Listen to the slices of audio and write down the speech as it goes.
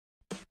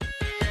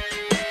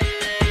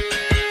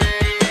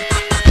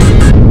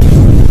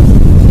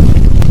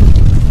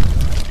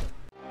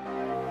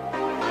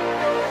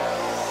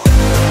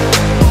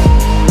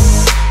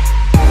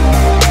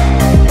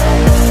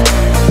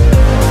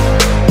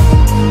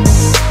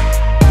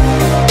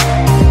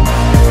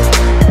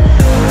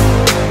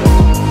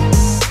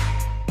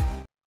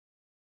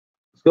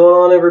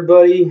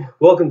everybody?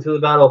 Welcome to the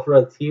Battle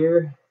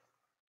Frontier.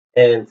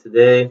 And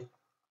today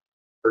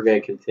we're going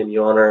to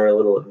continue on our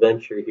little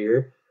adventure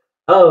here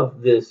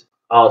of this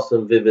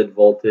awesome Vivid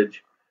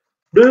Voltage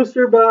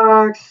booster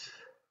box.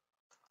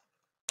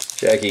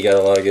 Jackie got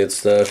a lot of good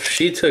stuff.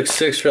 She took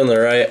 6 from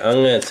the right.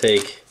 I'm going to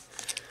take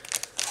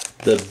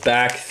the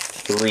back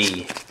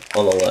 3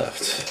 on the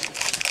left.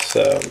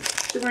 So.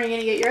 Then where are you going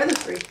to get your other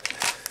 3?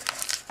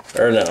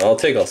 Or no, I'll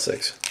take all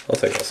 6. I'll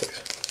take all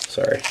 6.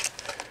 Sorry.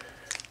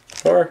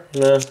 Or,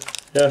 no.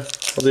 Yeah,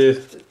 I'll do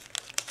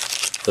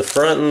the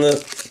front and the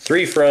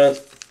 3 front,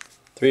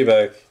 3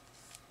 back,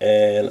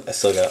 and I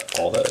still got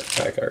all that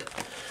pack art.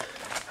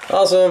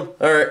 Awesome.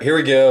 Alright, here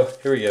we go.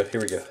 Here we go.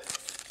 Here we go.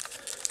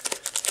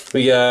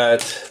 We got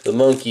the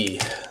monkey,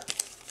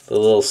 the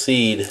little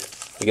seed.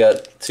 We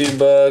got 2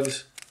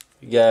 bugs,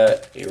 we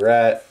got a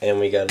rat, and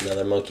we got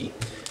another monkey.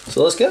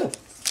 So let's go.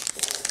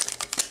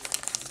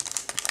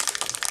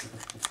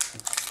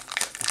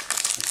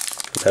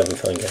 I'm having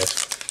fun, guys.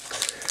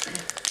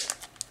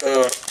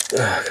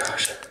 Oh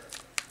gosh.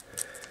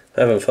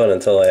 I'm having fun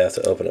until I have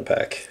to open a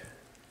pack.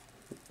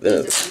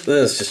 Then it's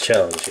just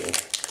challenging.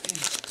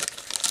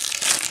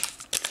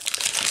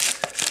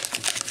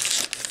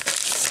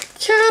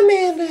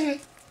 Charmander!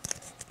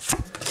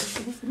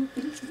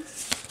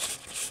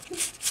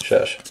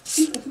 Shush.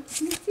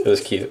 It was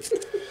cute.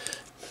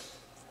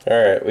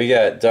 Alright, we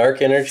got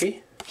Dark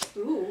Energy.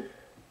 Ooh.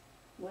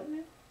 What?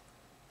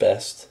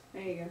 Best.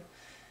 There you go.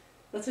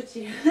 That's what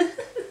you...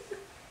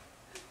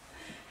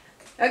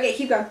 Okay,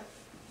 keep going.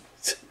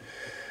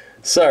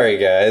 Sorry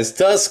guys.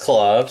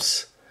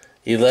 Dusclops,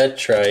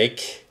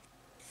 Electrike,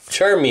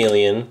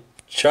 Charmeleon,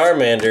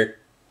 Charmander.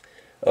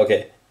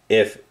 Okay,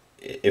 if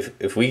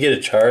we get a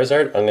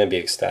Charizard, I'm gonna be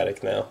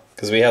ecstatic now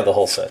because we have the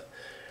whole set.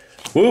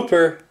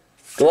 Wooper,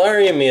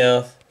 Galarian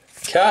Meowth,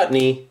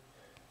 Cottonee,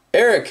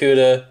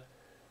 Arrokuda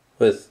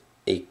with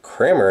a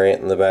Cramorant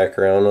in the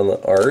background on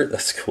the art.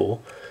 That's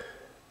cool.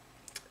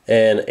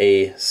 And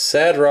a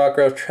sad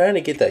Rockruff trying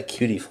to get that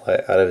cutie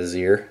fly out of his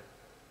ear.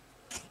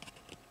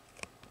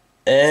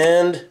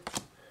 And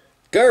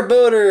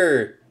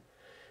Garbodor!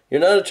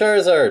 You're not a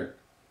Charizard.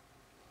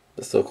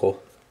 That's still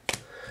cool.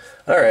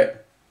 Alright.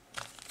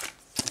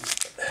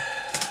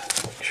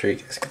 Make sure you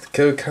guys get the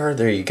code card.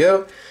 There you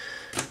go.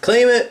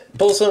 Claim it.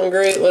 Pull something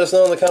great. Let us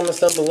know in the comments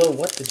down below.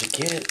 What did you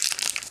get?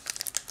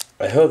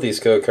 I hope these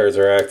code cards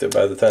are active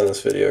by the time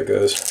this video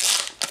goes.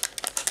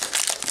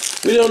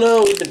 We don't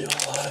know. We've been doing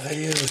a lot of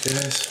videos,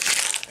 guys.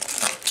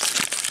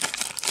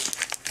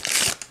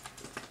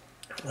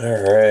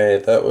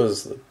 Alright, that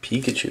was the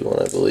Pikachu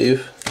one, I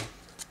believe.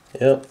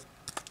 Yep.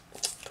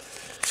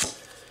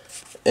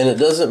 And it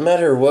doesn't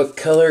matter what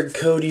colored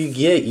code you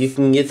get, you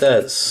can get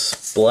that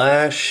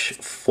Splash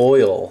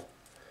Foil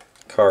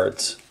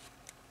cards.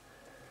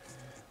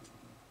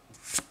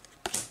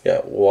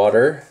 Got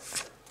Water,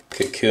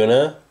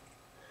 Kakuna,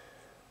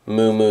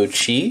 Moo Moo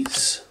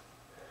Cheese,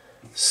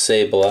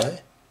 Sableye,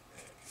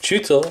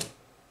 Chewtle,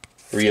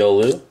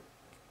 Riolu,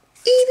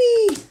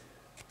 Eevee,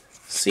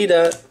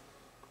 Seedot,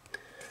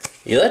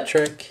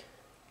 Electric,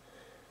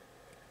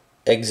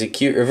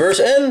 Execute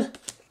Reverse, and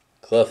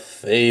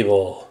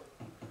Clefable.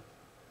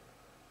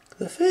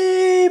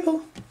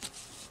 Clefable.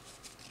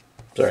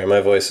 Sorry, my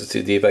voice is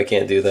too deep. I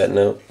can't do that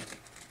note.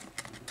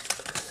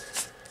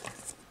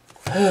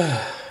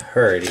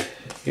 Alrighty,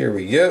 here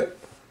we go.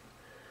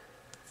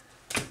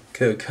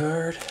 Code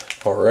card.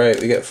 Alright,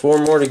 we got 4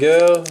 more to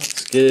go.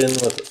 Let's get in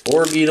with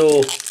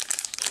Orbeetle.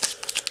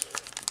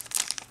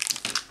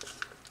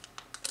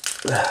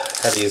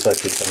 Had to use my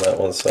teeth on that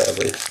one,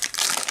 sadly.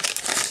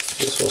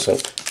 This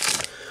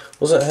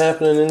wasn't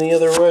happening any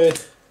other way. 2,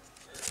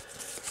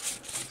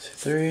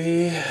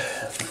 3,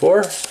 4.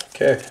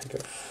 Okay, go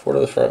 4 to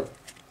the front.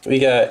 We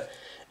got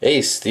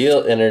a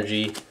Steel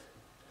Energy,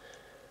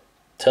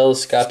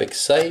 Telescopic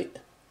Sight,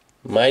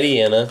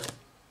 Mightyena,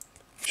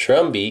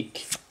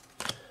 Trumbeak,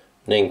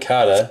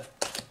 Nincada,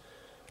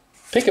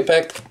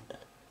 Pick-a-Peck,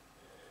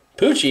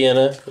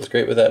 Poochyena was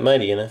great with that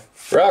Mightyena,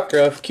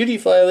 Rockruff, Cutie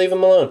Fly, leave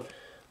him alone.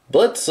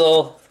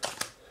 Blitzel,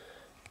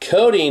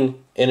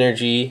 Coding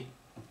Energy.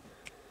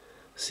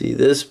 See,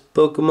 this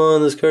Pokemon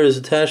this card is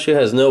attached to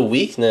has no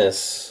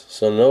weakness.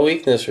 So no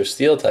weakness for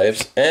steel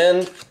types.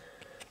 And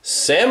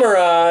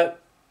Samurott.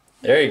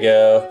 There you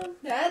go.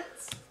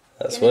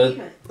 That's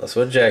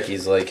what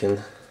Jackie's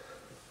liking.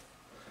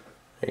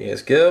 There you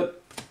guys go.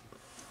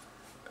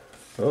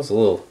 That was a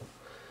little...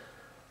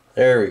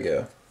 There we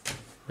go.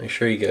 Make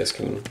sure you guys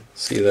can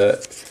see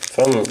that. If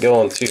I'm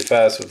going too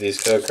fast with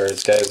these code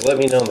cards, guys, let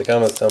me know in the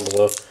comments down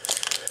below.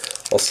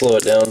 I'll slow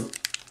it down.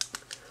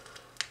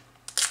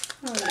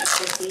 Oh, that's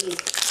so deep.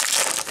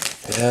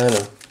 Yeah, I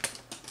know.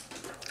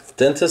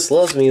 Dentist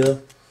loves me,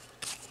 though.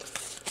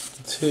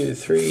 2,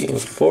 3,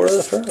 and 4 to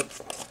the front.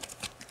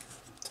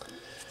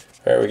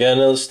 Alright, we got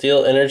another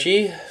Steel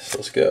Energy. So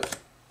let's go.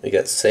 We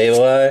got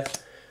Sableye,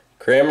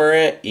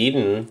 Cramorant,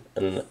 Eden,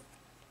 and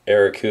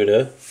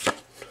Arrokuda.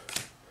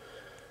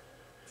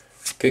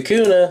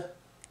 Kakuna,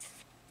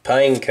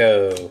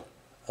 Pineco.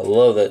 I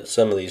love that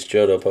some of these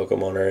Johto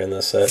Pokemon are in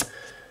this set.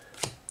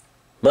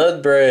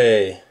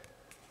 Mudbray,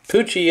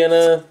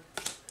 Poochyena,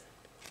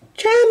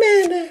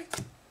 Charmander,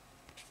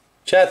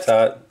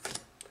 Chatot,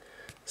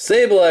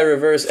 Sableye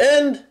reverse,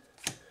 and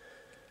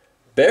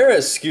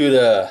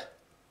Barraskewda.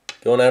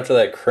 Going after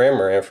that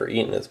Cramorant for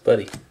eating his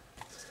buddy.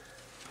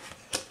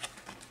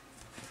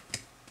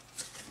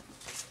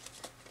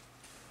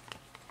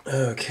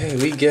 Okay,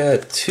 we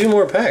got 2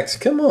 more packs.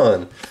 Come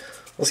on.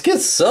 Let's get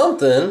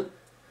something.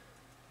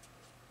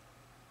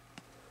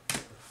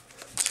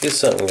 Let's get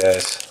something,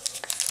 guys.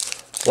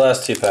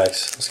 Last 2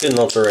 packs. Let's get an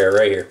ultra rare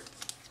right here.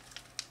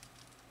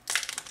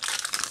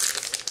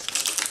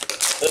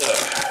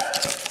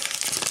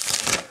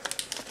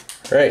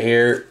 Right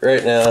here,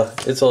 right now.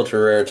 It's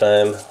ultra rare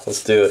time.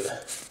 Let's do it.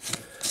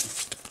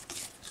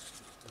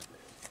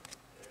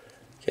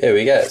 Okay,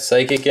 we got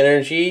Psychic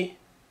Energy,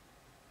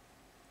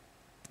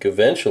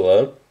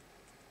 Gaventula,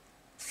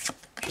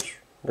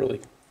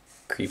 really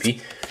creepy.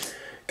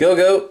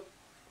 Go-Go,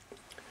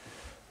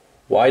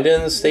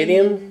 Wyden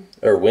Stadium,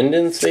 or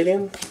Winden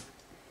Stadium,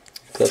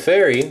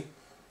 Clefairy,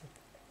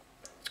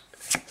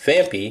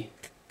 Fampy,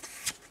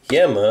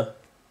 Yama,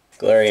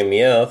 Galarian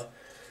Meowth,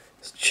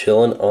 is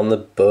chilling on the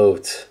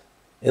boat.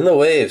 In the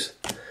waves.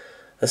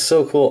 That's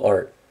so cool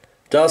art.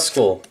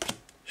 Duskull,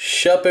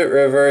 Shuppet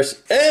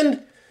reverse,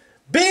 and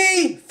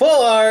B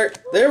full art.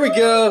 There we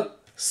go.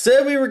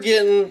 Said we were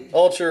getting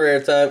ultra rare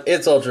time.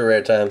 It's ultra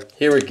rare time.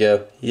 Here we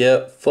go.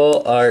 Yep,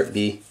 full art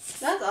B.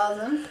 That's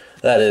awesome.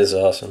 That is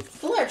awesome.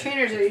 Full art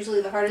trainers are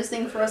usually the hardest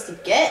thing for us to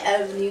get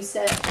out of a new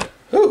set.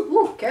 Ooh,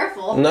 Ooh,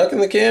 careful. knocking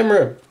the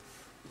camera.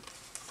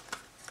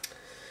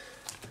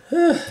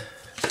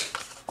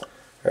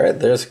 Alright,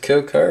 there's a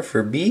code card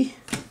for B.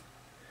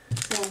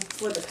 Well,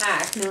 for the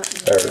pack, not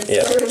Yeah.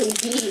 necessarily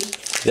B.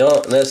 You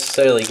don't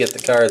necessarily get the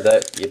card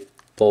that you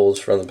pulls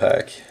from the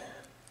pack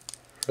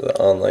for the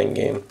online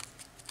game.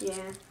 Yeah.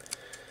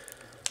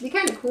 It'd be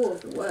kind of cool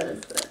if it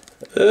was, but...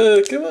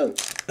 Come on.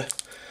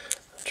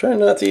 Try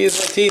not to use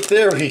my teeth.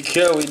 There we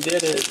go. We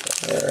did it.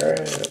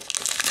 Alright.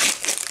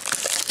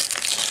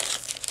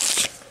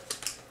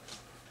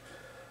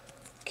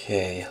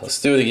 Okay,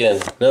 let's do it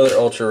again. Another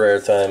ultra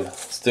rare time.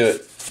 Let's do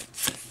it.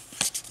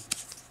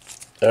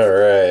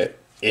 Alright.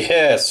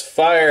 Yes,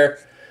 fire.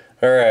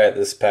 Alright,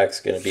 this pack's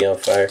going to be on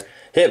fire.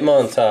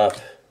 Hitmontop,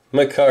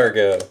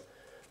 Macargo,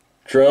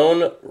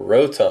 Drone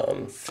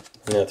Rotom.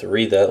 I'm going to have to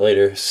read that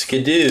later.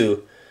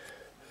 Skidoo,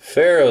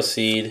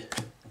 Ferroseed,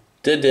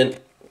 Didn't.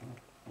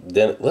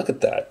 Look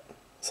at that.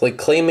 It's like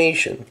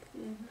claymation.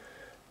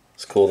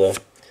 It's cool though.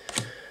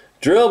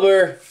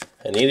 Drillbur.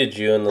 I needed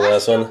you in the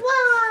last one.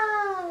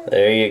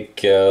 There you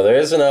go.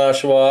 There's an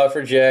Oshawott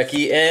for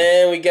Jackie.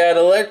 And we got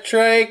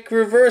Electrike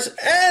reverse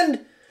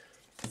and...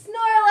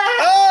 Snorlax!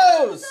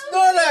 Oh!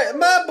 Snorlax!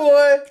 My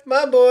boy!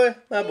 My boy!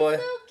 My boy.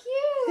 So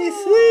cute! He's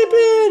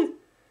sleeping!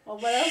 Well,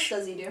 what else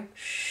does he do?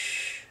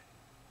 Shh.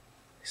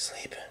 He's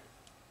sleeping.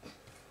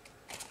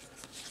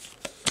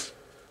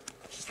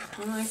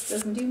 Snorlax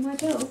doesn't do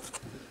much else.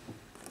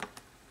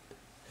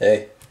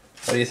 Hey,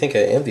 why do you think I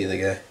envy the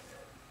guy?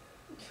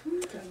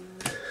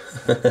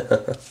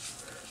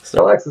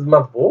 Snorlax is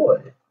my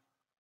boy.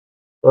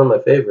 One of my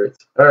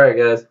favorites. Alright,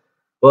 guys.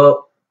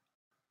 Well,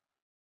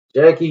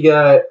 Jackie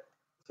got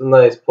some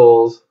nice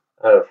pulls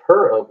out of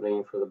her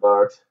opening for the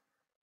box.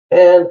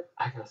 And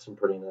I got some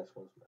pretty nice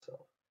ones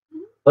myself.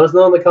 Let us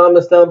know in the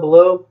comments down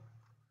below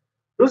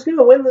who's going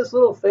to win this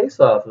little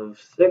face-off of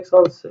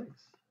 6-on-6.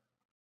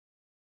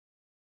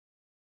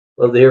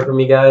 Love to hear from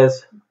you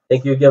guys.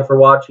 Thank you again for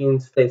watching.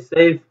 Stay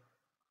safe.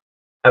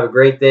 Have a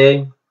great day.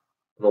 And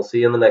we'll see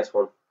you in the next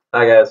one.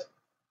 Bye, guys.